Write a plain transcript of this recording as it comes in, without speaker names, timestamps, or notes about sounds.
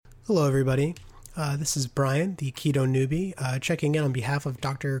Hello, everybody. This is Brian, the Keto Newbie, checking in on behalf of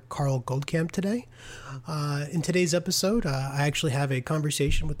Dr. Carl Goldkamp today. In today's episode, I actually have a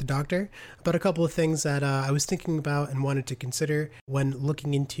conversation with the doctor about a couple of things that I was thinking about and wanted to consider when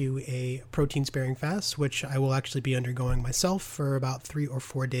looking into a protein-sparing fast, which I will actually be undergoing myself for about 3 or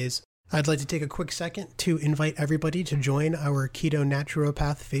 4 days. I'd like to take a quick second to invite everybody to join our Keto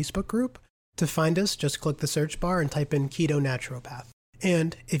Naturopath Facebook group. To find us, just click the search bar and type in Keto Naturopath.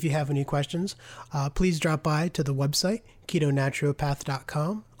 And if you have any questions, please drop by to the website,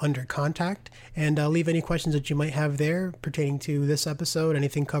 ketonaturopath.com, under contact, and leave any questions that you might have there pertaining to this episode,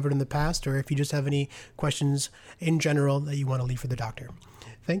 anything covered in the past, or if you just have any questions in general that you want to leave for the doctor.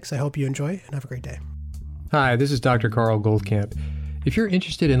 Thanks. I hope you enjoy and have a great day. Hi, this is Dr. Carl Goldkamp. If you're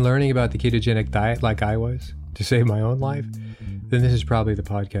interested in learning about the ketogenic diet like I was, to save my own life, then this is probably the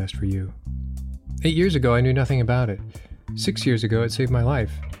podcast for you. 8 years ago, I knew nothing about it. 6 years ago, it saved my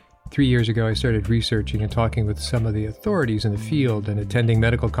life. 3 years ago, I started researching and talking with some of the authorities in the field and attending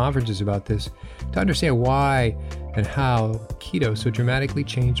medical conferences about this to understand why and how keto so dramatically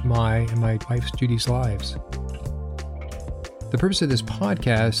changed my and my wife Judy's lives. The purpose of this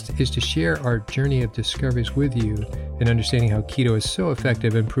podcast is to share our journey of discoveries with you and understanding how keto is so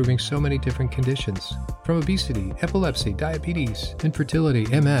effective in improving so many different conditions, from obesity, epilepsy, diabetes, infertility,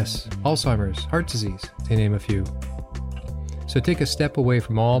 MS, Alzheimer's, heart disease, to name a few. So take a step away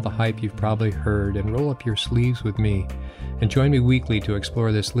from all the hype you've probably heard and roll up your sleeves with me and join me weekly to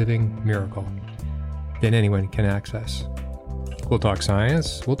explore this living miracle that anyone can access. We'll talk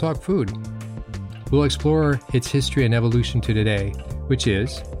science, we'll talk food. We'll explore its history and evolution to today, which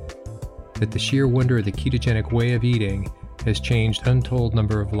is that the sheer wonder of the ketogenic way of eating has changed untold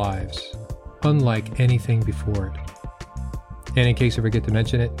number of lives, unlike anything before it. And in case I forget to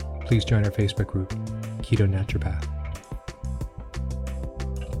mention it, please join our Facebook group, Keto Naturopath.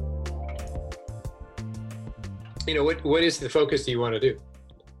 You know, what is the focus that you want to do?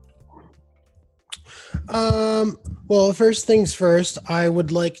 Well, first things first, I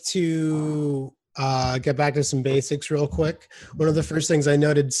would like to get back to some basics real quick. One of the first things I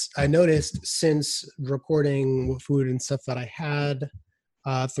noticed since recording what food and stuff that I had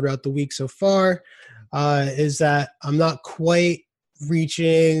throughout the week so far is that I'm not quite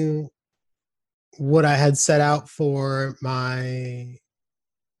reaching what I had set out for my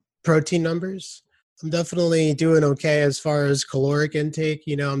protein numbers. I'm definitely doing okay as far as caloric intake.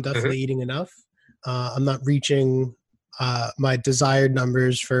 You know, I'm definitely eating enough. I'm not reaching my desired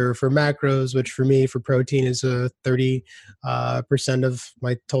numbers for macros, which for me, for protein, is 30% of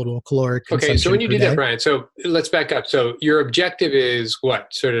my total caloric consumption. Okay, so when you do day. that, Brian, so let's back up. So your objective is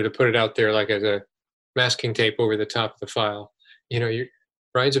what? Sort of to put it out there like as a masking tape over the top of the file. You know,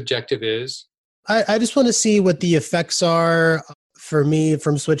 Brian's objective is? I just want to see what the effects are for me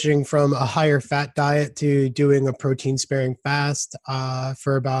from switching from a higher fat diet to doing a protein sparing fast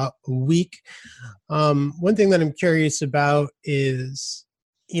for about a week. One thing that I'm curious about is,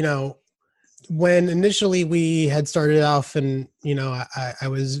 you know, when initially we had started off and, you know, I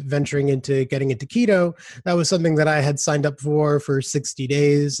was venturing into getting into keto, that was something that I had signed up for 60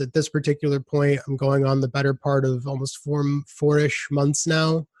 days. At this particular point, I'm going on the better part of almost four-ish months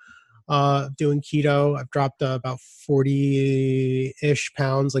now. Doing keto. I've dropped about 40-ish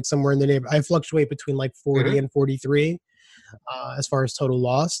pounds, like somewhere in the neighborhood. I fluctuate between like 40 and 43 as far as total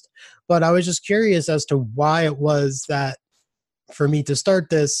lost. But I was just curious as to why it was that for me to start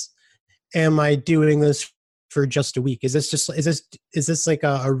this, am I doing this for just a week? Is this like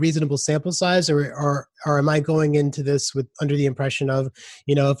a reasonable sample size, or am I going into this under the impression of,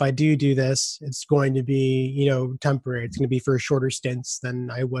 you know, if I do this, it's going to be, you know, temporary. It's going to be for shorter stints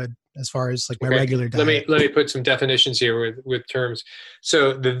than I would as far as like my regular diet. Let me put some definitions here with terms.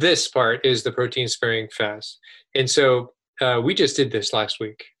 So this part is the protein sparing fast, and so we just did this last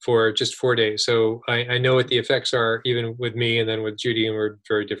week for just 4 days. So I know what the effects are, even with me and then with Judy, and we're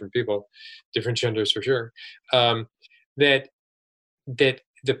very different people, different genders for sure. That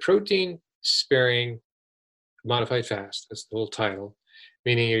the protein sparing modified fast, that's the whole title,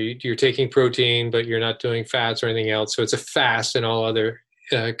 meaning you're taking protein, but you're not doing fats or anything else. So it's a fast in all other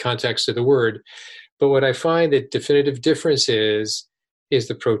contexts of the word. But what I find the definitive difference is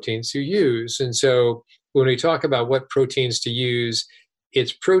the proteins you use. And so when we talk about what proteins to use,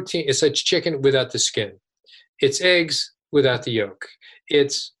 it's protein. It's like chicken without the skin. It's eggs without the yolk.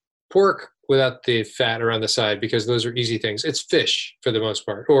 It's pork without the fat around the side, because those are easy things. It's fish for the most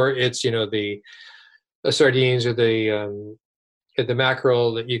part, or it's, you know, the sardines or the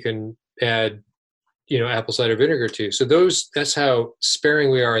mackerel that you can add, you know, apple cider vinegar to. So that's how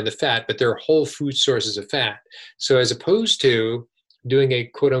sparing we are in the fat, but they're whole food sources of fat. So as opposed to doing a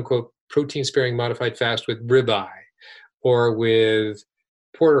quote unquote protein sparing modified fast with ribeye or with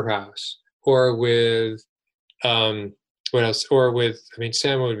porterhouse or with what else? Or with, I mean,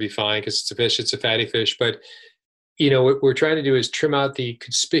 salmon would be fine because it's a fish, it's a fatty fish. But, what we're trying to do is trim out the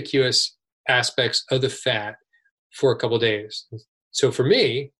conspicuous aspects of the fat for a couple of days. So for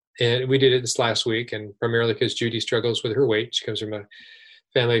me, and we did it this last week, and primarily because Judy struggles with her weight. She comes from a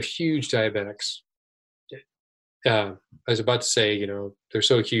family of huge diabetics. I was about to say, they're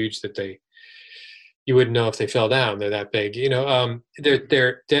so huge that you wouldn't know if they fell down. They're that big,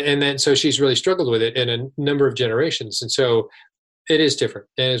 and then, so she's really struggled with it in a number of generations. And so it is different,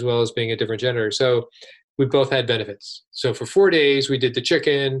 and as well as being a different gender. So we both had benefits. So for 4 days, we did the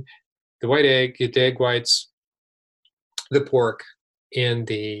chicken, the white egg, the egg whites, the pork, and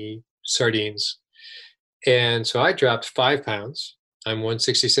the sardines. And so I dropped 5 pounds. I'm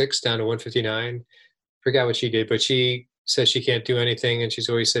 166 down to 159. Forgot what she did, but she says she can't do anything. And she's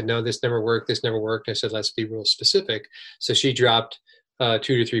always said, no, this never worked. This never worked. And I said, let's be real specific. So she dropped 2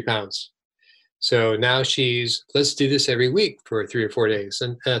 to 3 pounds. So now let's do this every week for 3 or 4 days.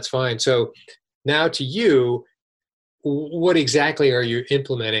 And that's fine. So now to you, what exactly are you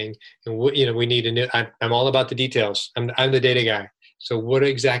implementing? And what, we need to know. I'm all about the details. I'm the data guy. So what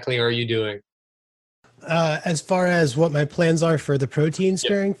exactly are you doing? As far as what my plans are for the protein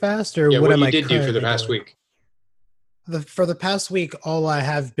sparing fast, or what am I did do for the past week? For the past week, all I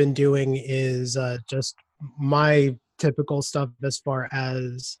have been doing is just my typical stuff as far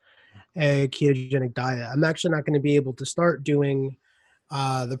as a ketogenic diet. I'm actually not going to be able to start doing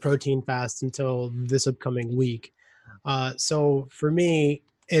the protein fast until this upcoming week. So for me,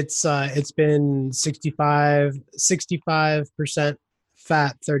 it's been 65%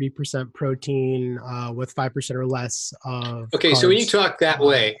 fat, 30% protein, with 5% or less of okay, carbs. so when you talk that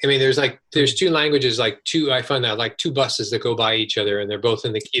way, I mean, there's two languages, I find that like two buses that go by each other, and they're both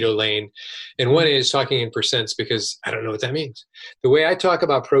in the keto lane. And one is talking in percents because I don't know what that means. The way I talk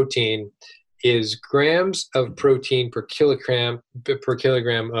about protein is grams of protein per kilogram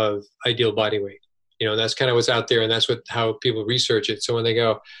of ideal body weight. That's kind of what's out there, and that's how people research it. So when they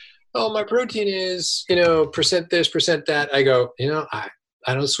go, oh, my protein is, percent this, percent that, I go, I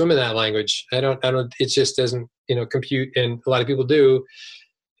don't swim in that language. I don't, it just doesn't, compute. And a lot of people do.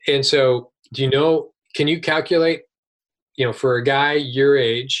 And so can you calculate, for a guy your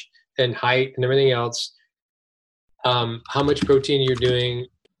age and height and everything else, how much protein you're doing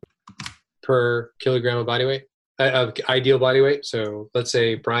per kilogram of body weight, of ideal body weight? So let's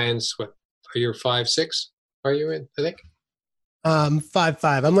say Brian's, are you 5'6"? Are you in, I think?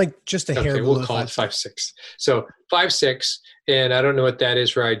 5'5". I'm like just a hair below. We'll call it 5'6". So 5'6", and I don't know what that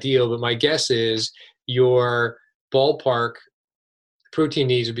is for ideal, but my guess is your ballpark protein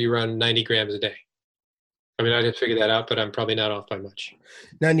needs would be around 90 grams a day. I mean, I didn't figure that out, but I'm probably not off by much.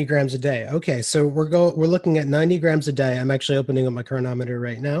 90 grams a day. Okay, so we're looking at 90 grams a day. I'm actually opening up my chronometer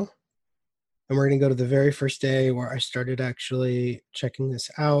right now, and we're going to go to the very first day where I started actually checking this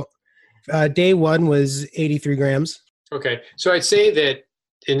out. Day 1 was 83 grams. Okay, so I'd say that,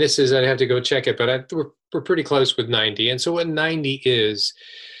 and I'd have to go check it, but we're pretty close with 90. And so what 90 is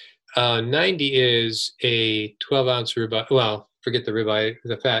a 12-ounce ribeye. Well, forget the ribeye,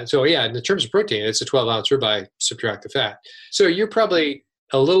 the fat. So yeah, in terms of protein, it's a 12-ounce ribeye, subtract the fat. So you're probably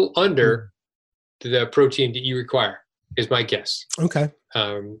a little under the protein that you require, is my guess. Okay.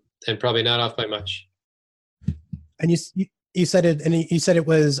 And probably not off by much. And you said it, and you said it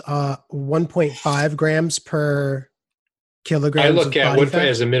was 1.5 grams per kilogram. I look at one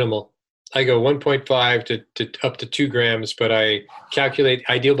as a minimal. I go 1.5 to up to 2 grams, but I calculate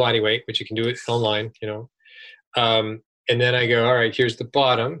ideal body weight, which you can do it online, and then I go, all right, here's the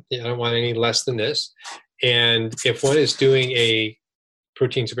bottom. I don't want any less than this. And if one is doing a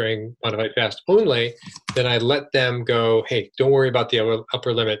protein sparing modified fast only, then I let them go, hey, don't worry about the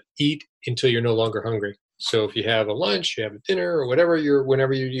upper limit. Eat until you're no longer hungry. So if you have a lunch, you have a dinner, or whenever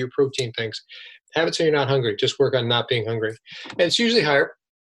you do your protein things, have it so you're not hungry. Just work on not being hungry. And it's usually higher.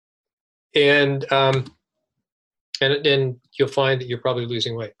 And then you'll find that you're probably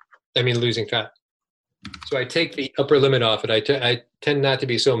losing fat. So I take the upper limit off it. I tend not to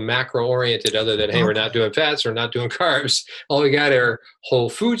be so macro oriented, other than, hey, we're not doing fats, we're not doing carbs. All we got are whole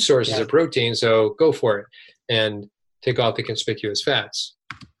food sources of protein. So go for it and take off the conspicuous fats.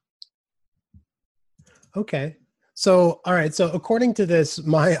 Okay. So, all right. So according to this,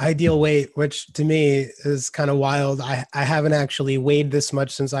 my ideal weight, which to me is kind of wild. I haven't actually weighed this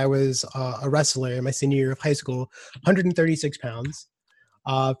much since I was a wrestler in my senior year of high school, 136 pounds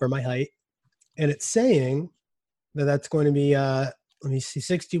for my height. And it's saying that that's going to be, let me see,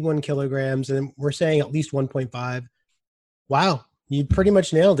 61 kilograms. And we're saying at least 1.5. Wow. You pretty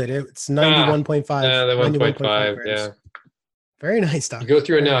much nailed it. It's 91.5, The 91.5 1.5, grams. yeah. Very nice, You Doc. go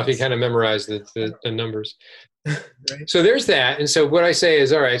through Very enough, you nice. kind of memorize the numbers. Right. So there's that. And so what I say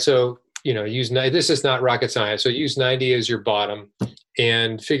is, all right, so, this is not rocket science. So use 90 as your bottom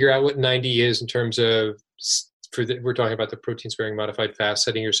and figure out what 90 is in terms of, we're talking about the protein sparing modified fast,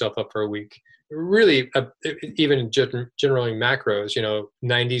 setting yourself up for a week. Really, even generally macros,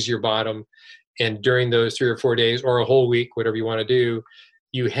 90 is your bottom. And during those 3 or 4 days or a whole week, whatever you want to do,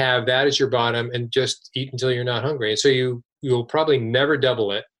 you have that as your bottom and just eat until you're not hungry. And so you'll probably never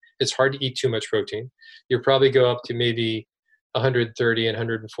double it. It's hard to eat too much protein. You'll probably go up to maybe 130 and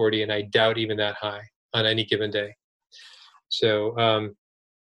 140, and I doubt even that high on any given day. So,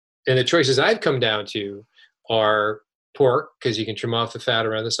 and the choices I've come down to are pork, because you can trim off the fat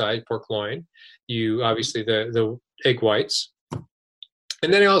around the side, pork loin. You obviously the egg whites.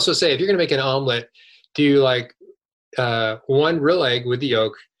 And then I also say, if you're going to make an omelet, do like 1 real egg with the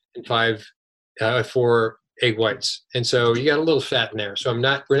yolk and 4 egg whites. And so you got a little fat in there. So we're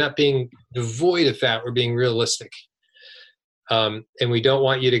not being devoid of fat. We're being realistic. And we don't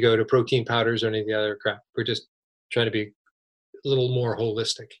want you to go to protein powders or any of the other crap. We're just trying to be a little more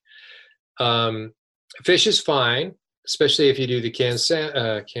holistic. Fish is fine, especially if you do the canned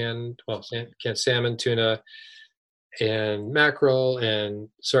salmon, tuna, and mackerel and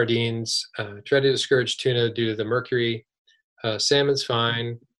sardines. Try to discourage tuna due to the mercury. Salmon's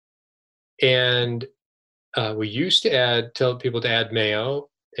fine. And we used to tell people to add mayo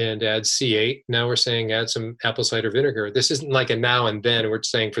and add C8. Now we're saying add some apple cider vinegar. This isn't like a now and then. We're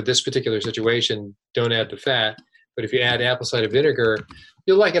saying for this particular situation, don't add the fat. But if you add apple cider vinegar,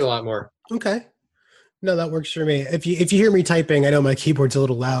 you'll like it a lot more. Okay. No, that works for me. If you hear me typing, I know my keyboard's a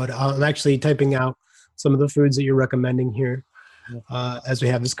little loud. I'm actually typing out some of the foods that you're recommending here as we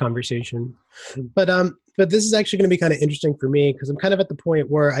have this conversation. But this is actually going to be kind of interesting for me because I'm kind of at the point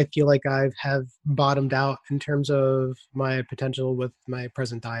where I feel like I have bottomed out in terms of my potential with my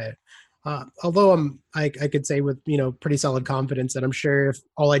present diet. Although I could say with pretty solid confidence that I'm sure if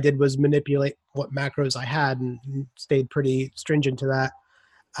all I did was manipulate what macros I had and stayed pretty stringent to that,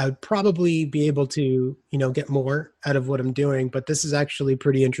 I would probably be able to get more out of what I'm doing. But this is actually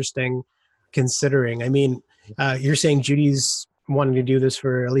pretty interesting considering. I mean, you're saying Judy's wanting to do this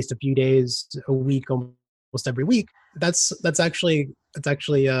for at least a few days a week, almost every week. That's actually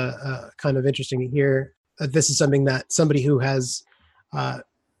kind of interesting to hear. This is something that somebody who has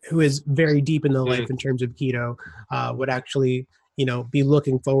who is very deep in the life in terms of keto would actually be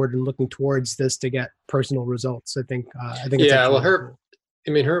looking forward and looking towards this to get personal results. I think yeah, well, her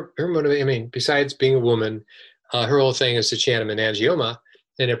motivation, besides being a woman, her whole thing is that she had an angioma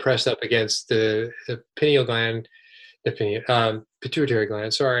and it pressed up against the pineal gland, pituitary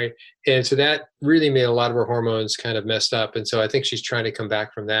gland, sorry. And so that really made a lot of her hormones kind of messed up. And so I think she's trying to come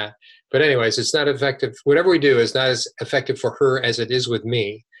back from that. But anyways, it's not effective. Whatever we do is not as effective for her as it is with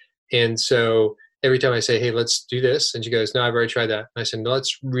me. And so every time I say, hey, let's do this. And she goes, no, I've already tried that. And I said, no,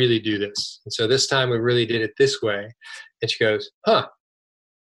 let's really do this. And so this time we really did it this way. And she goes,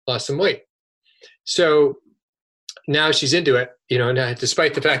 lost some weight. So now she's into it, now,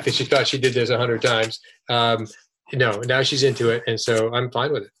 despite the fact that she thought she did this 100 times. Now she's into it. And so I'm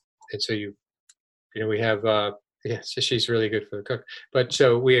fine with it. And so we have, so she's really good for the cook. But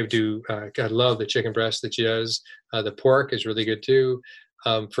so we have I love the chicken breast that she does. The pork is really good too.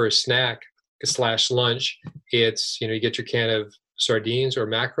 For a snack / lunch, it's, you get your can of sardines or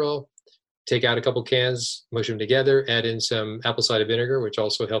mackerel, take out a couple cans, mush them together, add in some apple cider vinegar, which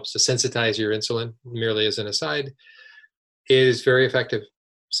also helps to sensitize your insulin, merely as an aside. It is very effective.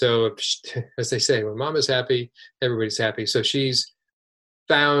 So as they say, when mom is happy, everybody's happy. So she's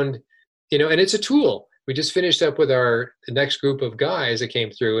found, and it's a tool. We just finished up with the next group of guys that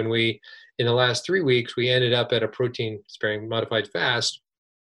came through, and in the last 3 weeks, we ended up at a protein sparing modified fast.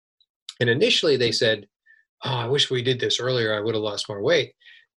 And initially they said, I wish we did this earlier. I would have lost more weight.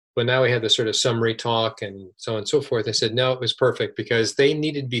 But now we had this sort of summary talk and so on and so forth. They said, no, it was perfect because they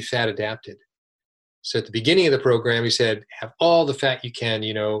needed to be fat adapted. So at the beginning of the program, he said, have all the fat you can,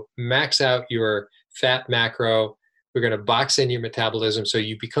 max out your fat macro. We're going to box in your metabolism so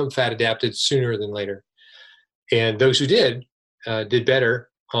you become fat adapted sooner than later. And those who did better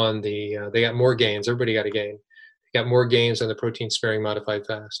on they got more gains. Everybody got a gain. They got more gains on the protein sparing modified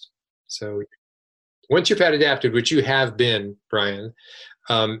fast. So once you're fat adapted, which you have been, Brian,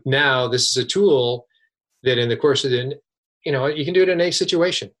 now this is a tool that in the course of you can do it in any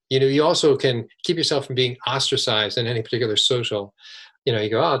situation. You also can keep yourself from being ostracized in any particular social. You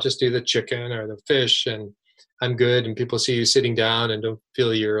go, I'll just do the chicken or the fish and I'm good. And people see you sitting down and don't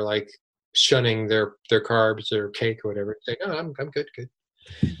feel you're like shunning their carbs or cake or whatever. Saying, "Oh, I'm good."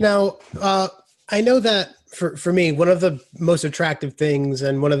 Now, I know that for me, one of the most attractive things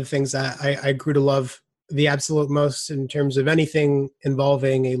and one of the things that I grew to love the absolute most in terms of anything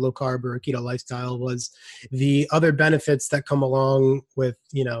involving a low carb or a keto lifestyle was the other benefits that come along with,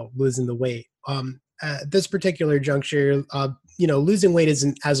 losing the weight. At this particular juncture, losing weight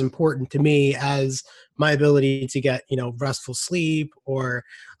isn't as important to me as my ability to get, restful sleep or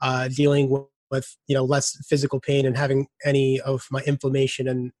dealing with less physical pain and having any of my inflammation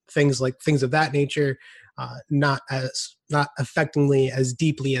and things of that nature not affectingly as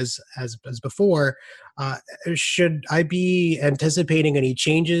deeply as before. uh, should I be anticipating any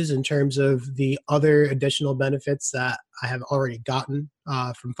changes in terms of the other additional benefits that I have already gotten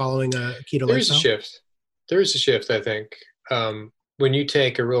from following a keto There is a lifestyle? shift. There is a shift, I think, when you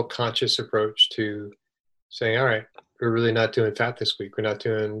take a real conscious approach to saying, "All right, we're really not doing fat this week. We're not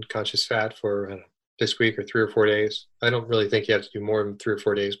doing conscious fat for I don't know, this week or 3 or 4 days." I don't really think you have to do more than 3 or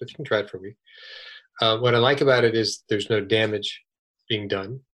 4 days, but you can try it for a week. What I like about it is there's no damage being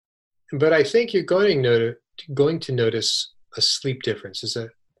done. But I think you're going to notice a sleep difference.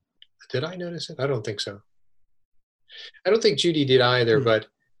 Did I notice it? I don't think so. I don't think Judy did either, Hmm. but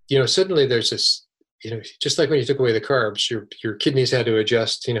suddenly there's this, just like when you took away the carbs, your kidneys had to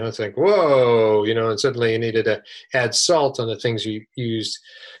adjust, it's like, whoa, and suddenly you needed to add salt on the things you used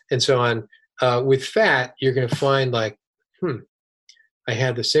and so on. With fat, you're going to find like, I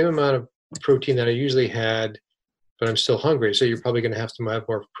had the same amount of protein that I usually had, but I'm still hungry. So you're probably going to have to have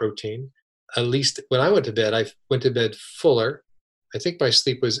more protein. At least when I went to bed, I went to bed fuller. I think my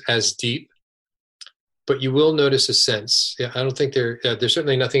sleep was as deep, but you will notice a sense. Yeah, I don't think there's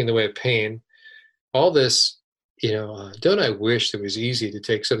certainly nothing in the way of pain. All this, don't I wish it was easy to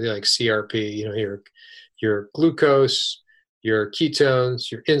take something like CRP, your glucose, your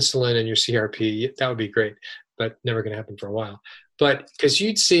ketones, your insulin, and your CRP. That would be great, but never going to happen for a while. But because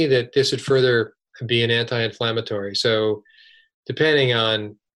you'd see that this would further be an anti-inflammatory. So depending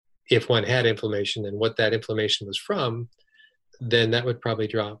on if one had inflammation and what that inflammation was from, then that would probably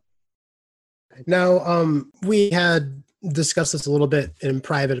drop. Now, we had discussed this a little bit in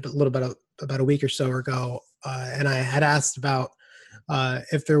private, a little bit about a week or so ago, and I had asked about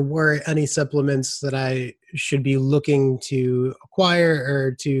if there were any supplements that I should be looking to acquire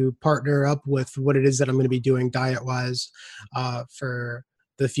or to partner up with what it is that I'm going to be doing diet-wise for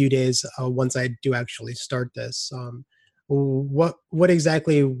the few days once I do actually start this. What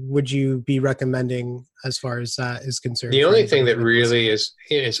exactly would you be recommending as far as that is concerned The for only thing anybody that that wants really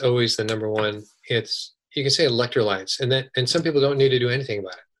to? is always the number one, it's you can say electrolytes, and some people don't need to do anything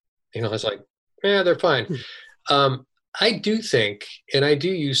about it. It's like, yeah, they're fine. Hmm. I do think, and I do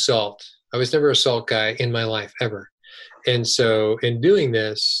use salt. I was never a salt guy in my life ever, and so in doing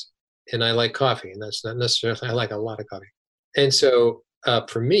this, and I like coffee, and that's not necessarily I like a lot of coffee, and so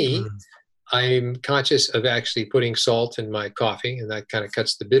for me, Hmm. I'm conscious of actually putting salt in my coffee, and that kind of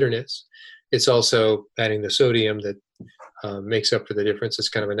cuts the bitterness. It's also adding the sodium that makes up for the difference. It's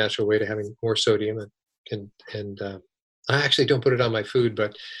kind of a natural way to having more sodium, and I actually don't put it on my food,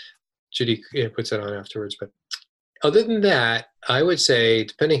 but Judy puts it on afterwards. But other than that, I would say,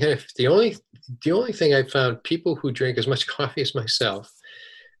 depending on if the only thing I've found, people who drink as much coffee as myself,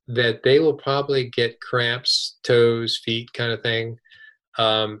 that they will probably get cramps, toes, feet, kind of thing.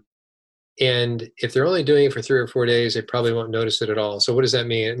 Um, and if they're only doing it for 3 or 4 days, they probably won't notice it at all. So what does that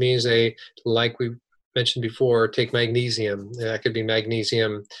mean? It means they, like we mentioned before, take magnesium. That could be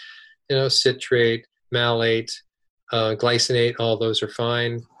magnesium, citrate, malate, glycinate. All those are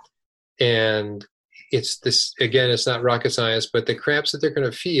fine. And it's this again. It's not rocket science, but the cramps that they're going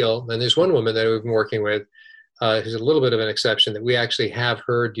to feel. And there's one woman that we've been working with, who's a little bit of an exception. That we actually have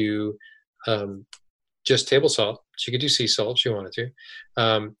her do um, just table salt. She could do sea salt if she wanted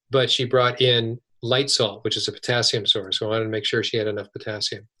to, but she brought in light salt, which is a potassium source. So I wanted to make sure she had enough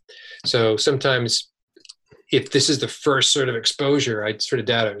potassium. So sometimes, if this is the first sort of exposure, I sort of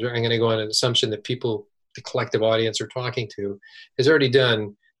doubt it. I'm going to go on an assumption that people, the collective audience we're talking to, has already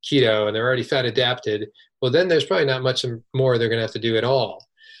done keto and they're already fat adapted. Well, then there's probably not much more they're going to have to do at all.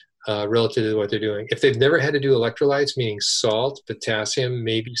 Relative to what they're doing. If they've never had to do electrolytes, meaning salt, potassium,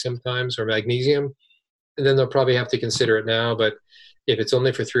 maybe sometimes, or magnesium, and then they'll probably have to consider it now. But if it's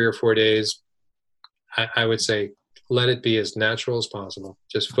only for 3 or 4 days, I would say let it be as natural as possible.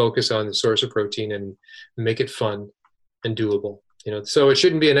 Just focus on the source of protein and make it fun and doable. So it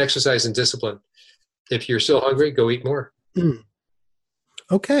shouldn't be an exercise in discipline. If you're still hungry, go eat more. Hmm.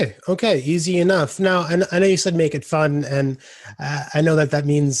 Okay. Okay. Easy enough. Now, and I know you said make it fun, and I know that that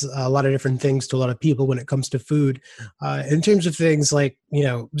means a lot of different things to a lot of people when it comes to food. In terms of things like,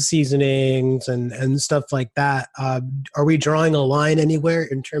 seasonings and stuff like that, are we drawing a line anywhere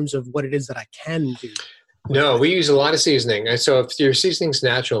in terms of what it is that I can do with No, it? we use a lot of seasoning. And so if your seasoning's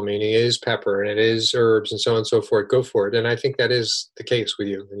natural, meaning it is pepper and it is herbs and so on and so forth, go for it. And I think that is the case with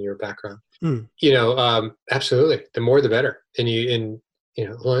you and your background. Mm. Absolutely. The more, the better.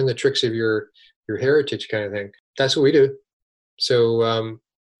 Learn the tricks of your heritage kind of thing. That's what we do. So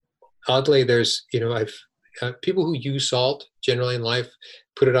oddly, there's, I've people who use salt generally in life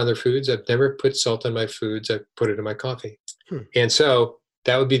put it on their foods. I've never put salt on my foods. I put it in my coffee. And so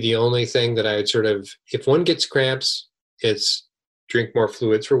that would be the only thing that I would sort of, if one gets cramps, it's drink more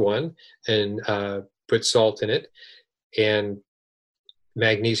fluids for one, and put salt in it, and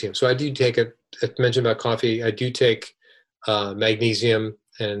magnesium. So I do take I mentioned about coffee, I do take magnesium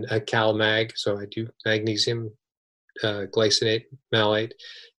and a CalMag. So I do magnesium glycinate, malate,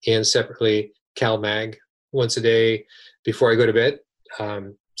 and separately CalMag once a day before I go to bed.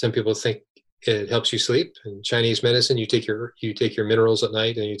 Some people think it helps you sleep. In Chinese medicine, you take your minerals at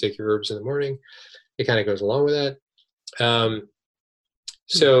night and you take your herbs in the morning. It kind of goes along with that.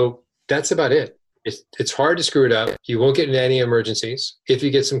 So that's about it. It's hard to screw it up. You won't get into any emergencies. If you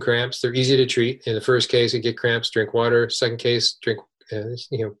get some cramps, they're easy to treat. In the first case, you get cramps, drink water. Second case,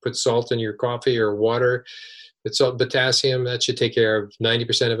 put salt in your coffee or water. With salt, potassium, that should take care of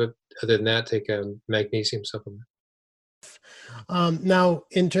 90% of it. Other than that, take a magnesium supplement. Now,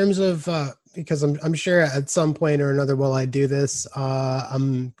 in terms of because I'm sure at some point or another while I do this,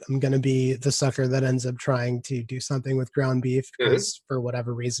 I'm going to be the sucker that ends up trying to do something with ground beef because for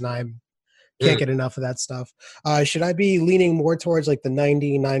whatever reason I can't get enough of that stuff. Should I be leaning more towards like the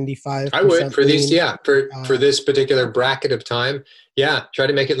 90-95%? I would for these, for this particular bracket of time. Yeah, try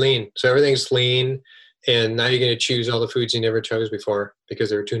to make it lean. So everything's lean, and now you're going to choose all the foods you never chose before because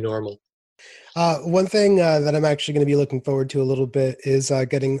they're too normal. One thing that I'm actually going to be looking forward to a little bit is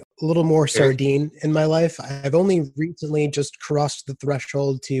getting a little more sardine in my life. I've only recently just crossed the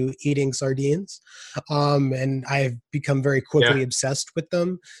threshold to eating sardines, and I've become very quickly obsessed with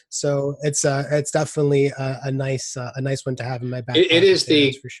them. So it's definitely a nice one to have in my back. It is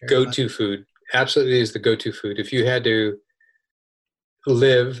the go-to food. Absolutely is the go-to food. If you had to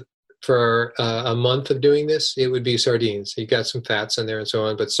live for a month of doing this, it would be sardines. You got some fats in there and so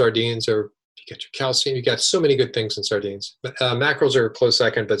on, but sardines are. You get your calcium. You got so many good things in sardines. But mackerels are a close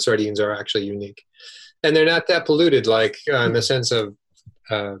second, but sardines are actually unique, and they're not that polluted, like in the sense of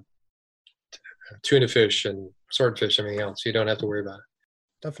tuna fish and swordfish, everything else. You don't have to worry about it.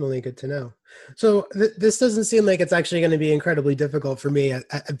 Definitely good to know. So this doesn't seem like it's actually going to be incredibly difficult for me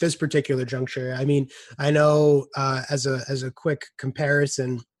at this particular juncture. I mean, I know as a quick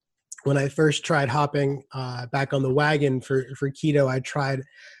comparison, when I first tried hopping back on the wagon for keto, I tried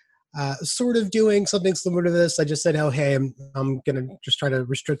sort of doing something similar to this. I just said, "Oh, hey, I'm gonna just try to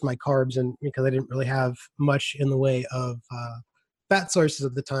restrict my carbs," and because I didn't really have much in the way of fat sources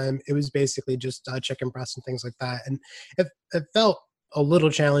at the time, it was basically just chicken breast and things like that, and it felt a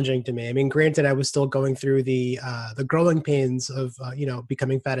little challenging to me. I mean, granted, I was still going through the growing pains of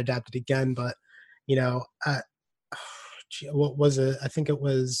becoming fat adapted again, but what was it? I think it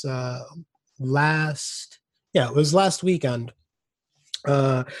was it was last weekend.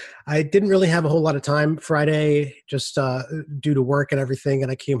 I didn't really have a whole lot of time Friday, just due to work and everything.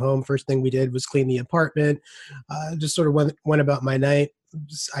 And I came home. First thing we did was clean the apartment. Just sort of went about my night.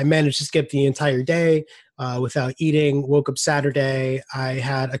 I managed to skip the entire day without eating. Woke up Saturday. I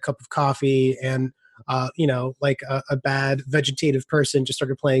had a cup of coffee and, like a bad vegetative person, just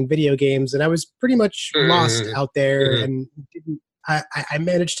started playing video games. And I was pretty much lost out there. And I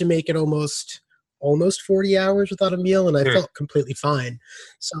managed to make it almost 40 hours without a meal, and I felt completely fine.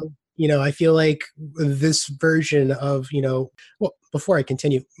 So, I feel like this version of, well, before I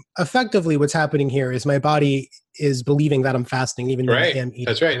continue, effectively what's happening here is my body is believing that I'm fasting, even though I am eating.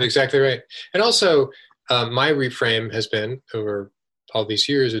 That's right. Exactly right. And also, my reframe has been over all these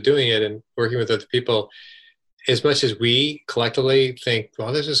years of doing it and working with other people, as much as we collectively think,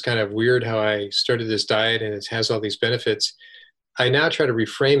 well, this is kind of weird how I started this diet and it has all these benefits. I now try to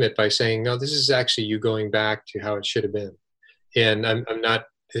reframe it by saying, no, this is actually you going back to how it should have been. And I'm not,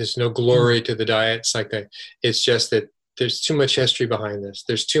 there's no glory to the diet. It's like that. It's just that there's too much history behind this.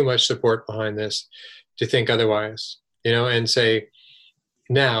 There's too much support behind this to think otherwise, and say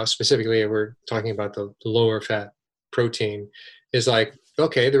now specifically, we're talking about the lower fat protein is like,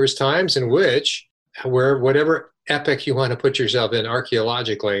 okay, there was times in which where whatever epoch you want to put yourself in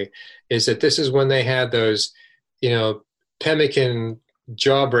archaeologically is that this is when they had those, pemmican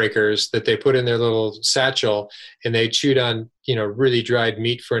jawbreakers that they put in their little satchel and they chewed on, really dried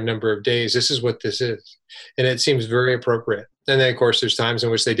meat for a number of days. This is what this is. And it seems very appropriate. And then, of course, there's times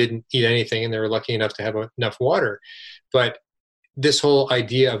in which they didn't eat anything and they were lucky enough to have enough water. But this whole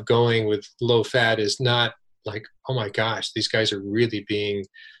idea of going with low fat is not like, oh my gosh, these guys are really being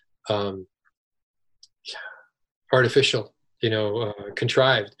artificial,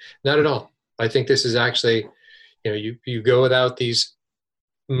 contrived. Not at all. I think this is actually, you go without these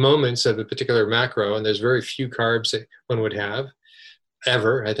moments of a particular macro, and there's very few carbs that one would have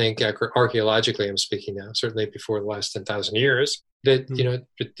ever. I think archaeologically, I'm speaking now, certainly before the last 10,000 years, that,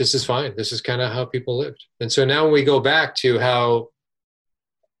 this is fine. This is kind of how people lived. And so now when we go back to how,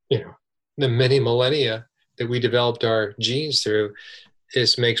 the many millennia that we developed our genes through,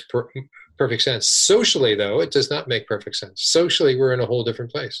 this makes perfect sense. Socially, though, it does not make perfect sense. Socially, we're in a whole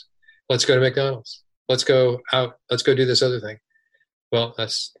different place. Let's go to McDonald's. Let's go out. Let's go do this other thing. Well,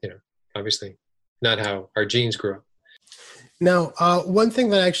 that's, obviously not how our genes grew up. Now, one thing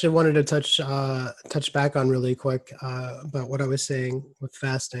that I actually wanted to touch back on really quick about what I was saying with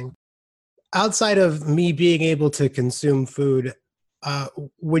fasting. Outside of me being able to consume food,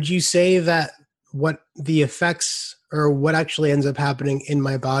 would you say that what the effects or what actually ends up happening in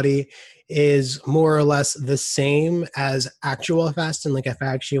my body is more or less the same as actual fasting? Like if I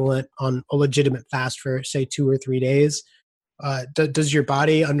actually went on a legitimate fast for, say, 2 or 3 days, does your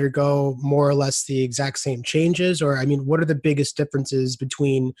body undergo more or less the exact same changes? Or, what are the biggest differences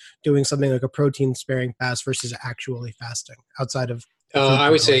between doing something like a protein sparing fast versus actually fasting outside of? I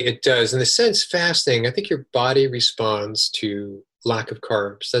would say it does. In the sense, fasting, I think your body responds to lack of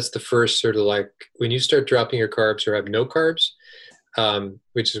carbs. That's the first sort of like when you start dropping your carbs or have no carbs,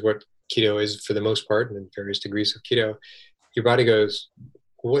 which is what keto is for the most part, and in various degrees of keto, your body goes,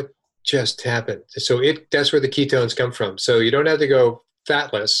 what just happened? So that's where the ketones come from. So you don't have to go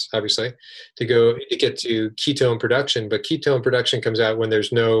fatless, obviously, to get to ketone production, but ketone production comes out when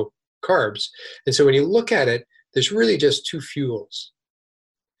there's no carbs. And so when you look at it, there's really just two fuels.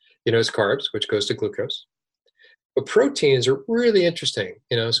 It's carbs, which goes to glucose. But proteins are really interesting.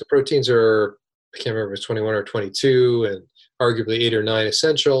 So proteins are, I can't remember if it's 21 or 22, and arguably 8 or 9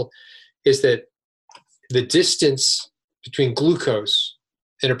 essential, is that the distance between glucose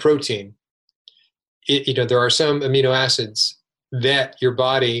and a protein, there are some amino acids that your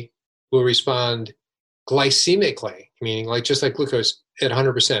body will respond glycemically, meaning just like glucose at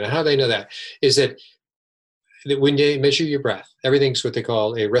 100%. And how they know that is that when they measure your breath, everything's what they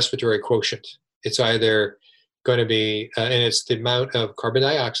call a respiratory quotient. It's either going to be, and it's the amount of carbon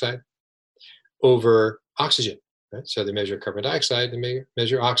dioxide over oxygen. Right? So they measure carbon dioxide, they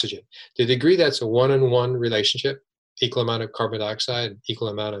measure oxygen. To the degree that's a one-on-one relationship, equal amount of carbon dioxide, equal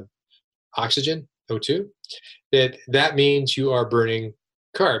amount of oxygen, O2, that means you are burning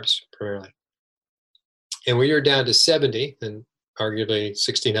carbs primarily. And when you're down to 70, and arguably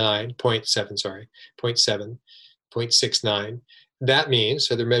 0.69, that means,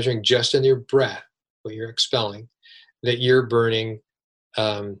 so they're measuring just in your breath, what you're expelling, that you're burning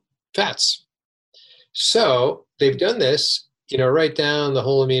fats. So they've done this, right down the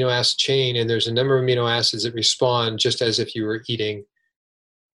whole amino acid chain, and there's a number of amino acids that respond just as if you were eating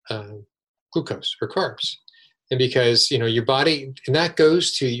glucose or carbs. And because, your body, and that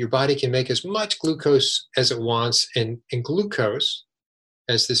goes to your body can make as much glucose as it wants, and glucose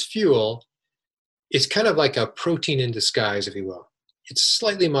as this fuel is kind of like a protein in disguise, if you will. It's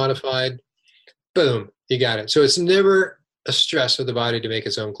slightly modified. Boom, you got it. So it's never a stress of the body to make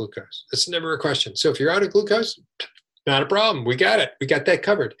its own glucose. It's never a question. So if you're out of glucose, not a problem. We got it. We got that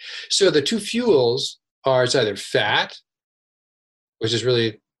covered. So the two fuels are, it's either fat, which is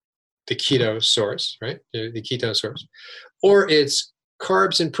really the keto source, right? The ketone source, or it's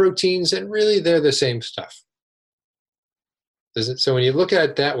carbs and proteins, and really they're the same stuff. So when you look at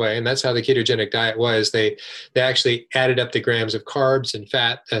it that way, and that's how the ketogenic diet was, they actually added up the grams of carbs and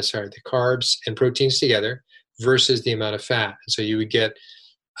the carbs and proteins together versus the amount of fat. And so you would get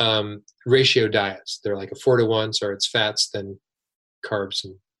ratio diets. They're like a 4-to-1, so it's fats, then carbs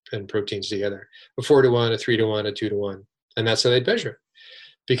and proteins together. A 4-to-1, a 3-to-1, a 2-to-1. And that's how they'd measure it.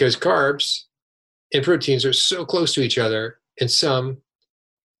 Because carbs and proteins are so close to each other, and some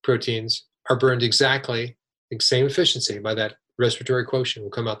proteins are burned exactly the same efficiency by that respiratory quotient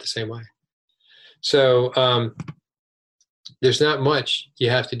will come out the same way. So there's not much you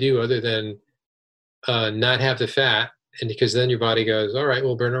have to do other than not have the fat, and because then your body goes, all right,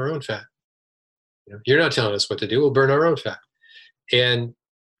 we'll burn our own fat. You're not telling us what to do. We'll burn our own fat. And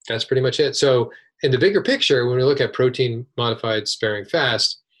that's pretty much it. So in the bigger picture, when we look at protein modified sparing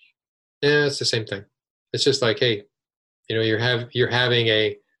fast, it's the same thing. It's just like, hey, You're having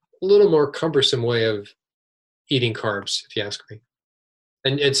a little more cumbersome way of eating carbs, if you ask me.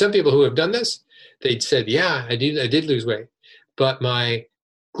 And some people who have done this, they said, yeah, I did lose weight, but my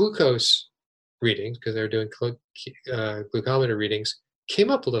glucose readings, because they're doing glucometer readings, came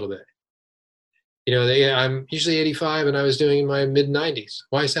up a little bit. I'm usually 85 and I was doing in my mid 90s.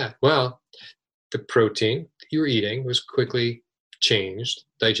 Why is that? Well, the protein you were eating was quickly changed,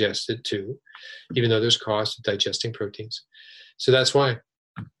 digested too, even though there's cost of digesting proteins. So that's why.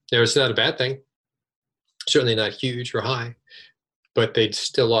 It's not a bad thing. Certainly not huge or high, but they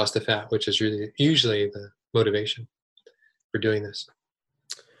still lost the fat, which is really usually the motivation for doing this.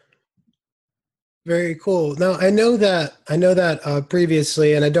 Very cool. Now I know that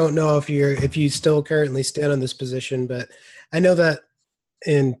previously, and I don't know if you still currently stand on this position, but I know that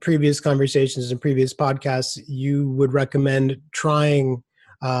in previous conversations and previous podcasts, you would recommend trying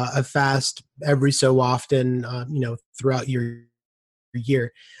a fast every so often, throughout your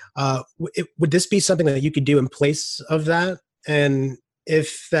year. Would this be something that you could do in place of that? And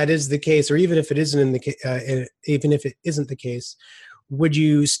if that is the case, or even if it isn't the case, would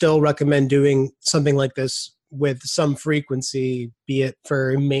you still recommend doing something like this with some frequency, be it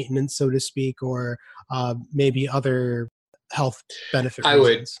for maintenance, so to speak, or maybe other health benefit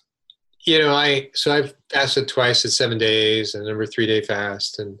reasons? I've fasted twice at 7 days and a 3-day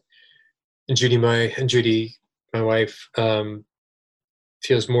fast, and Judy, my wife,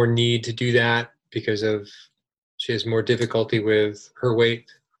 feels more need to do that because she has more difficulty with her weight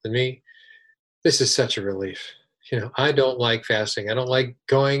than me. This is such a relief. I don't like fasting. I don't like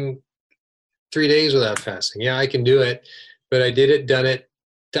going 3 days without fasting. Yeah, I can do it, but I did it, done it,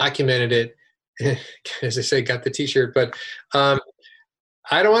 documented it, as I say, got the t-shirt, but I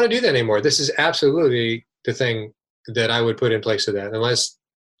don't want to do that anymore. This is absolutely the thing that I would put in place of that. Unless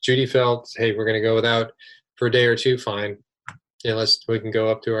Judy felt, hey, we're going to go without for a day or two, fine. We can go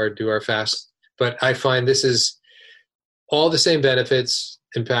up to do our fast. But I find this is all the same benefits.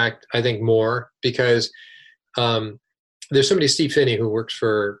 In fact, I think more, because there's somebody, Steve Finney, who works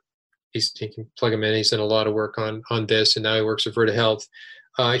he can plug him in. He's done a lot of work on this, and now he works at Virta Health.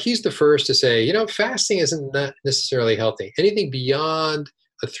 He's the first to say, fasting isn't not necessarily healthy. Anything beyond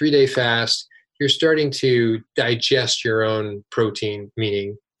a 3-day fast, you're starting to digest your own protein,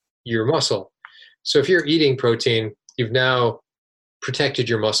 meaning your muscle. So if you're eating protein, you've now protected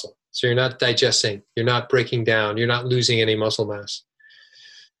your muscle. So you're not digesting, you're not breaking down, you're not losing any muscle mass.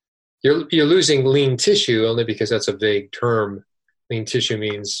 You're losing lean tissue only because that's a vague term. Lean tissue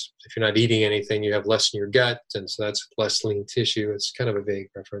means if you're not eating anything, you have less in your gut, and so that's less lean tissue. It's kind of a vague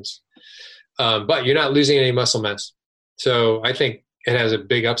reference. But you're not losing any muscle mass. So I think it has a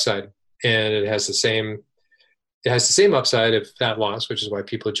big upside, and it has the same upside of fat loss, which is why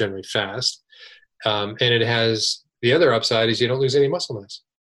people generally fast. And it has the other upside is you don't lose any muscle mass.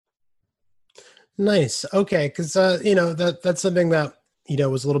 Nice. Okay, because that's something that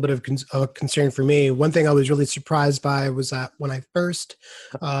was a little bit of a concern for me. One thing I was really surprised by was that when I first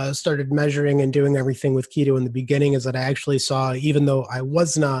started measuring and doing everything with keto in the beginning, is that I actually saw, even though I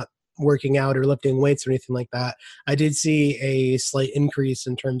was not working out or lifting weights or anything like that, I did see a slight increase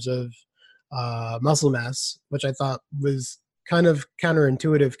in terms of muscle mass, which I thought was kind of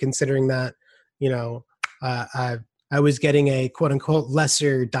counterintuitive, considering that I was getting a quote unquote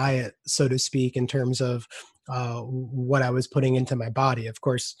lesser diet, so to speak, in terms of what I was putting into my body. Of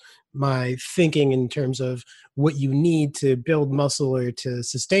course, my thinking in terms of what you need to build muscle or to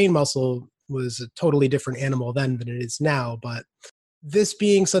sustain muscle was a totally different animal then than it is now. But this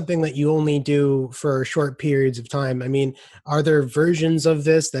being something that you only do for short periods of time, I mean, are there versions of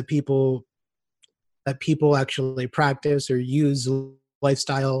this that people actually practice or use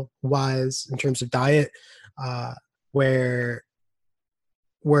lifestyle wise in terms of diet, where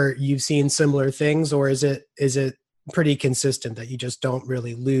you've seen similar things, or is it pretty consistent that you just don't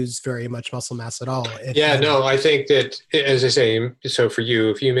really lose very much muscle mass at all? Yeah, no, I think that, as I say, so for you,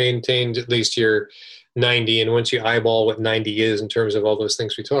 if you maintained at least your 90, and once you eyeball what 90 is in terms of all those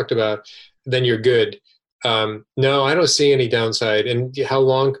things we talked about, then you're good. No, I don't see any downside. And how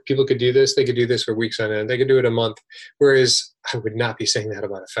long people could do this? They could do this for weeks on end. They could do it a month. Whereas I would not be saying that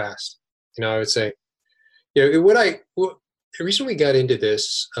about a fast. I would say, the reason we got into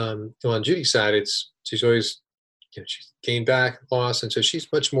this, on Judy's side, she's always, she's gained back, lost, and so she's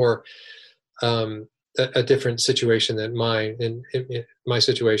much more a different situation than mine in my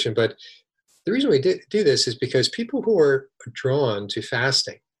situation. But the reason we do this is because people who are drawn to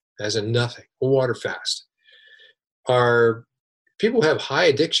fasting, as in nothing, a water fast, are people who have high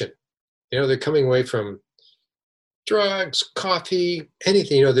addiction. They're coming away from drugs, coffee,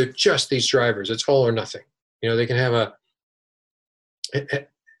 anything. They're just these drivers. It's all or nothing. They can have a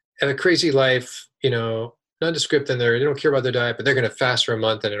have a crazy life, nondescript, and they don't care about their diet, but they're going to fast for a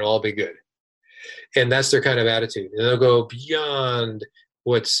month and it'll all be good. And that's their kind of attitude. And they'll go beyond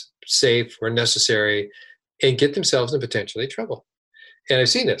what's safe or necessary and get themselves in potentially trouble. And I've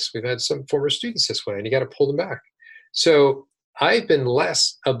seen this. We've had some former students this way, and you got to pull them back. So I've been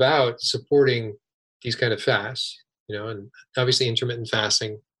less about supporting these kind of fasts, and obviously intermittent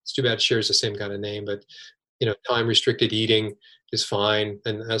fasting. It's too bad it shares the same kind of name, but time restricted eating is fine,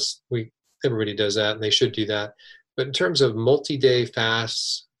 and everybody does that, and they should do that. But in terms of multi-day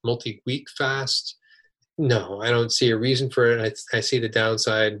fasts, multi-week fasts, no, I don't see a reason for it. I see the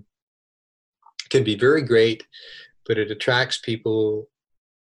downside. It can be very great, but it attracts people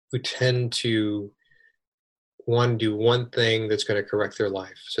who tend to want to do one thing that's going to correct their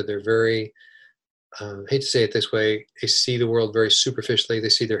life. So they're very, hate to say it this way, they see the world very superficially. They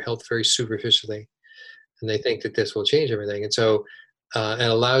see their health very superficially, and they think that this will change everything. And so it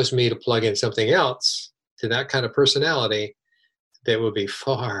allows me to plug in something else to that kind of personality that would be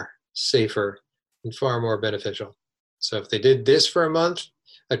far safer and far more beneficial. So if they did this for a month,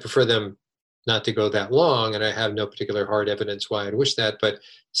 I'd prefer them not to go that long, and I have no particular hard evidence why I'd wish that, but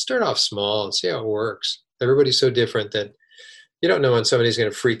start off small and see how it works. Everybody's so different that you don't know when somebody's going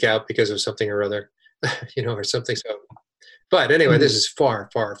to freak out because of something or other, or something. So, but anyway, this is far,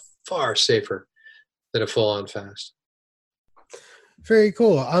 far, far safer than a full-on fast. Very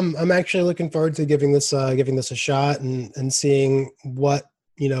cool. I'm actually looking forward to giving this a shot and seeing what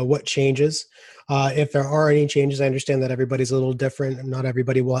changes. If there are any changes, I understand that everybody's a little different, and not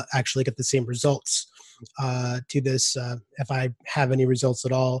everybody will actually get the same results to this. If I have any results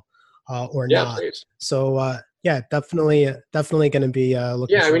at all or not. Please. So definitely going to be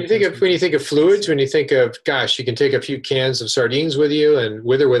looking. Yeah, when you think of fluids, when you think of, gosh, you can take a few cans of sardines with you, and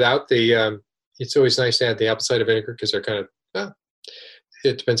with or without the. It's always nice to add the apple cider vinegar because they're kind of.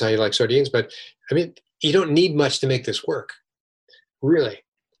 It depends how you like sardines, but I mean, you don't need much to make this work, really.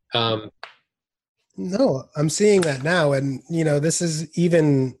 No, I'm seeing that now, and this is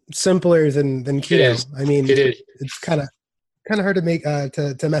even simpler than keto. I mean, it's kind of hard to make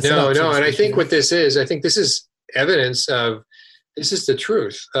to mess it up. No, and I think what this is, this is evidence of, this is the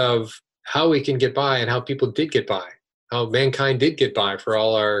truth of how we can get by and how people did get by, how mankind did get by for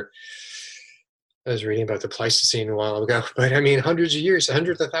all our. I was reading about the Pleistocene a while ago, but I mean, hundreds of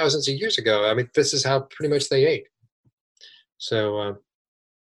thousands of years ago. I mean, this is how pretty much they ate. So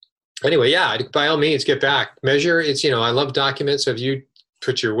anyway, yeah, by all means, get back. Measure. It's, I love documents. So if you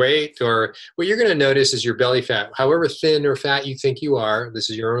put your weight, or what you're going to notice is your belly fat. However thin or fat you think you are, this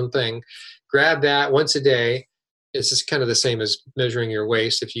is your own thing. Grab that once a day. It's just kind of the same as measuring your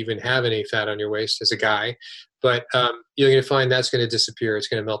waist, if you even have any fat on your waist as a guy. But you're going to find that's going to disappear. It's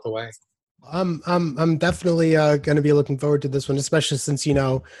going to melt away. I'm definitely going to be looking forward to this one, especially since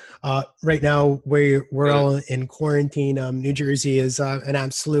right now we're all in quarantine. New Jersey is an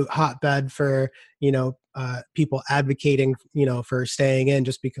absolute hotbed for people advocating for staying in,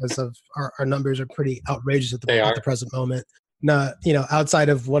 just because of our numbers are pretty outrageous at the present moment. Not outside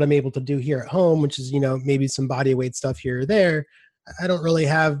of what I'm able to do here at home, which is maybe some body weight stuff here or there. I don't really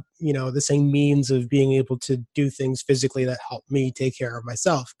have, the same means of being able to do things physically that help me take care of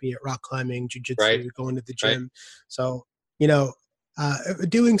myself, be it rock climbing, jujitsu, going to the gym. Right. So,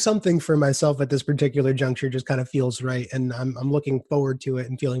 doing something for myself at this particular juncture just kind of feels right. And I'm looking forward to it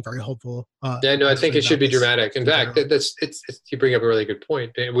and feeling very hopeful. I think it should be dramatic. In fact, you bring up a really good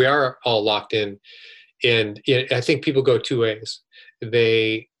point. We are all locked in. And I think people go two ways.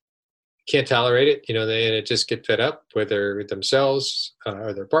 They can't tolerate it, and it just get fed up, whether themselves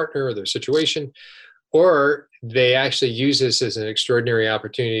or their partner or their situation, or they actually use this as an extraordinary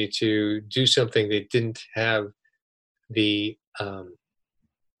opportunity to do something they didn't have the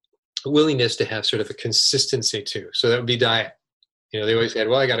willingness to have sort of a consistency to. So that would be diet. They always said,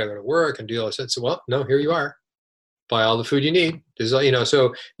 well, I got to go to work and do all this. So, well, no, here you are. Buy all the food you need.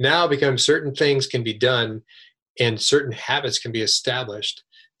 So now becomes certain things can be done and certain habits can be established.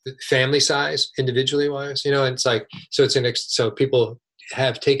 Family size, individually wise, and it's like, so people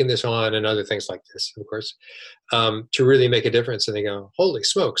have taken this on and other things like this, of course, to really make a difference. And they go, holy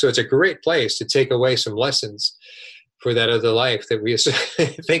smoke. So it's a great place to take away some lessons for that other life that we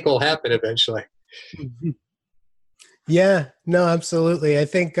think will happen eventually. Yeah, no, absolutely. I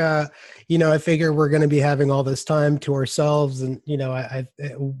think, I figure we're going to be having all this time to ourselves, and,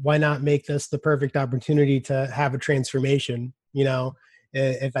 why not make this the perfect opportunity to have a transformation,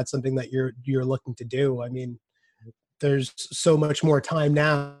 if that's something that you're looking to do. I mean, there's so much more time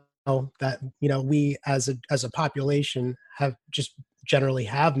now that we as a population have just generally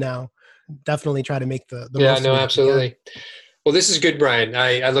have now. Definitely try to make the most of it absolutely. Well, this is good, Brian.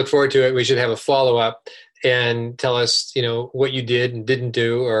 I look forward to it. We should have a follow-up and tell us, what you did and didn't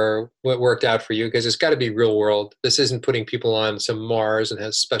do or what worked out for you, because it's got to be real world. This isn't putting people on some Mars and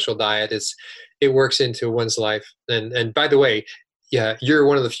has special diet. It works into one's life. And by the way, yeah, you're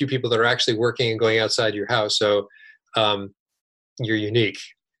one of the few people that are actually working and going outside your house. So you're unique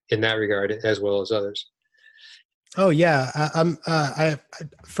in that regard as well as others. Oh yeah,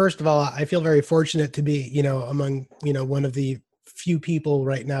 first of all, I feel very fortunate to be, among, one of the few people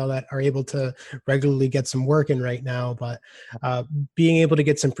right now that are able to regularly get some work in right now. But being able to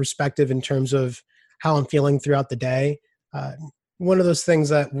get some perspective in terms of how I'm feeling throughout the day. One of those things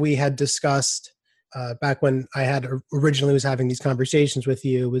that we had discussed back when I had originally was having these conversations with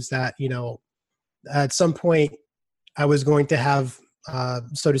you was that, at some point I was going to have,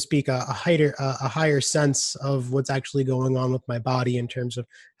 so to speak, a higher sense of what's actually going on with my body in terms of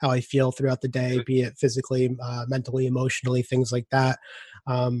how I feel throughout the day, be it physically, mentally, emotionally, things like that.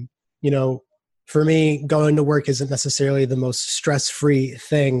 For me, going to work isn't necessarily the most stress-free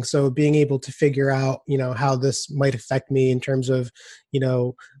thing. So being able to figure out, how this might affect me in terms of,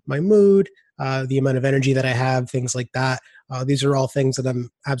 my mood, the amount of energy that I have, things like that. These are all things that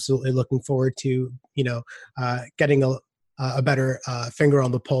I'm absolutely looking forward to, getting a better finger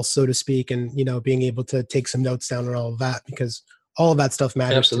on the pulse, so to speak, and being able to take some notes down and all of that, because all of that stuff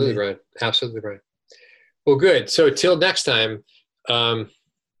matters. Absolutely right. Absolutely right. Well, good. So till next time,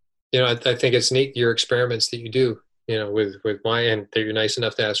 I think it's neat your experiments that you do, with my, and that you're nice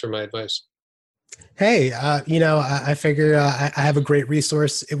enough to ask for my advice. Hey, I figure I have a great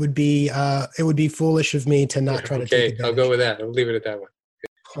resource. It would be foolish of me to not try to take advantage. I'll go with that. I'll leave it at that one.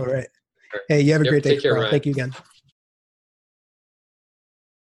 All right. Hey, you have a great day. Take care, Ryan. Thank you again.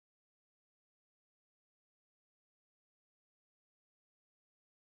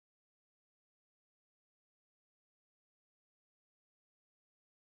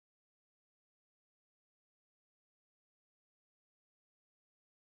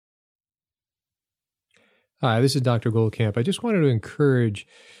 Hi, this is Dr. Goldkamp. I just wanted to encourage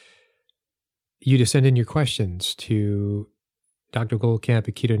you to send in your questions to drgoldkamp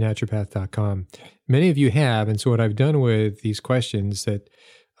at ketonaturopath.com. Many of you have, and so what I've done with these questions that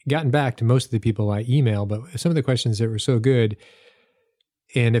gotten back to most of the people I email, but some of the questions that were so good,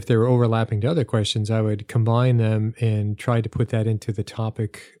 and if they were overlapping to other questions, I would combine them and try to put that into the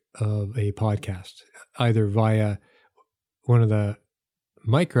topic of a podcast, either via one of the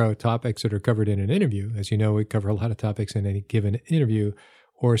micro topics that are covered in an interview. As you know, we cover a lot of topics in any given interview,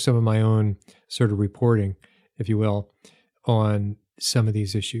 or some of my own sort of reporting, if you will, on some of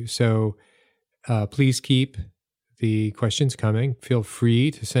these issues. So please keep the questions coming. Feel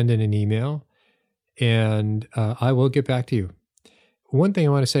free to send in an email, and I will get back to you. One thing I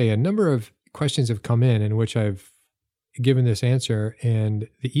want to say, a number of questions have come in which I've given this answer and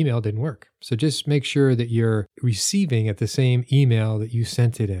the email didn't work. So just make sure that you're receiving at the same email that you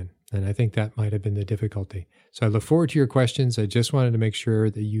sent it in. And I think that might have been the difficulty. So I look forward to your questions. I just wanted to make sure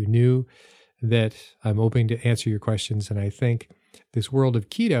that you knew that I'm open to answer your questions. And I think this world of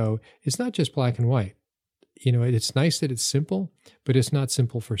keto is not just black and white. It's nice that it's simple, but it's not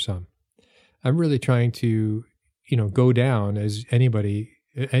simple for some. I'm really trying to, go down, as any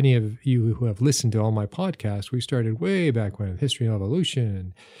of you who have listened to all my podcasts, we started way back when, History of Evolution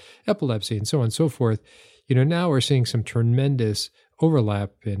and epilepsy and so on and so forth. Now we're seeing some tremendous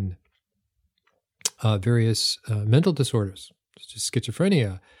overlap in various mental disorders, such as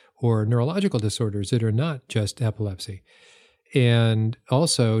schizophrenia or neurological disorders that are not just epilepsy. And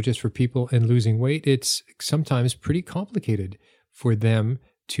also, just for people in losing weight, it's sometimes pretty complicated for them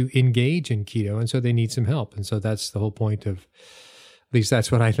to engage in keto, and so they need some help. And so that's the whole point of, at least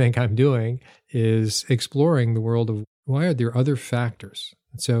that's what I think I'm doing, is exploring the world of why are there other factors.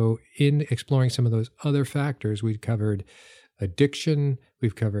 And so in exploring some of those other factors, we've covered addiction,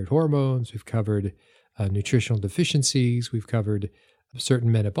 we've covered hormones, we've covered nutritional deficiencies, we've covered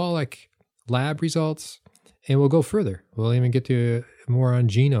certain metabolic lab results, and we'll go further. We'll even get to more on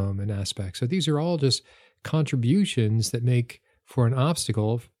genome and aspects. So these are all just contributions that make for an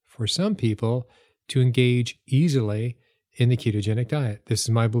obstacle for some people to engage easily in the ketogenic diet. This is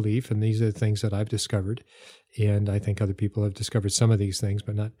my belief, and these are the things that I've discovered. And I think other people have discovered some of these things,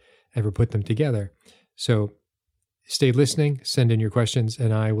 but not ever put them together. So stay listening, send in your questions,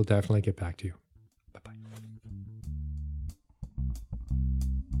 and I will definitely get back to you.